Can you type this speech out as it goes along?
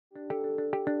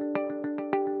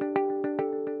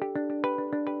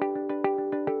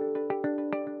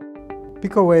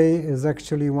PicoWay is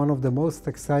actually one of the most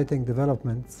exciting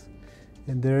developments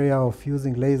in the area of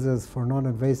using lasers for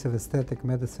non-invasive aesthetic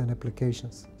medicine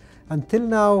applications. Until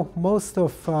now, most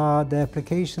of the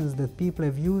applications that people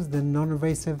have used in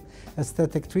non-invasive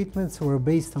aesthetic treatments were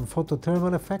based on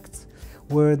photothermal effects,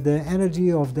 where the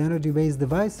energy of the energy-based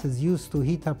device is used to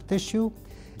heat up tissue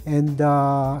and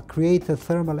create a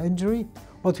thermal injury.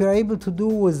 What we are able to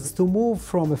do is to move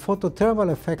from a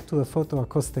photothermal effect to a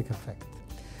photoacoustic effect.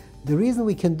 The reason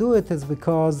we can do it is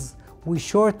because we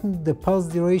shortened the pulse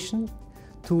duration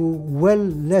to well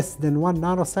less than 1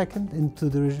 nanosecond into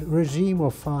the regime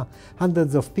of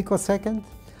hundreds of picoseconds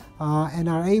and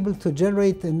are able to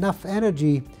generate enough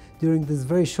energy during this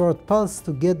very short pulse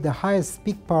to get the highest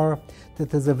peak power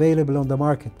that is available on the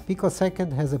market.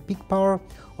 Picosecond has a peak power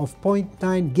of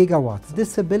 0.9 gigawatts.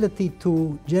 This ability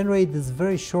to generate this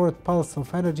very short pulse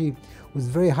of energy with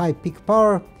very high peak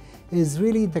power is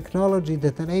really technology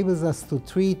that enables us to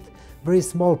treat very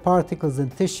small particles in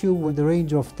tissue with a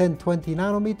range of 10-20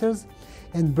 nanometers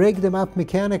and break them up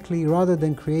mechanically rather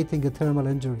than creating a thermal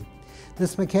injury.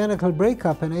 This mechanical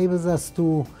breakup enables us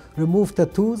to remove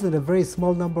tattoos in a very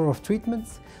small number of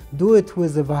treatments, do it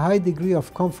with a high degree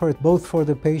of comfort both for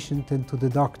the patient and to the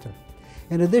doctor.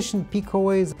 In addition,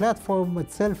 PicoWay's platform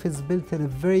itself is built in a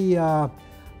very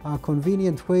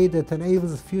convenient way that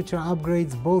enables future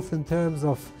upgrades both in terms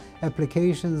of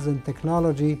applications and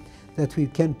technology that we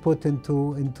can put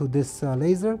into this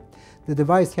laser. The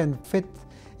device can fit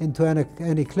into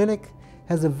any clinic,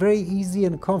 has a very easy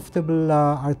and comfortable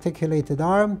articulated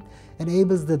arm,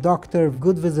 enables the doctor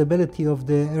good visibility of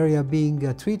the area being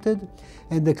treated,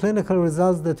 and the clinical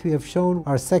results that we have shown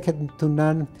are second to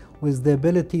none with the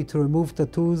ability to remove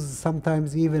tattoos,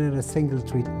 sometimes even in a single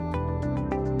treatment.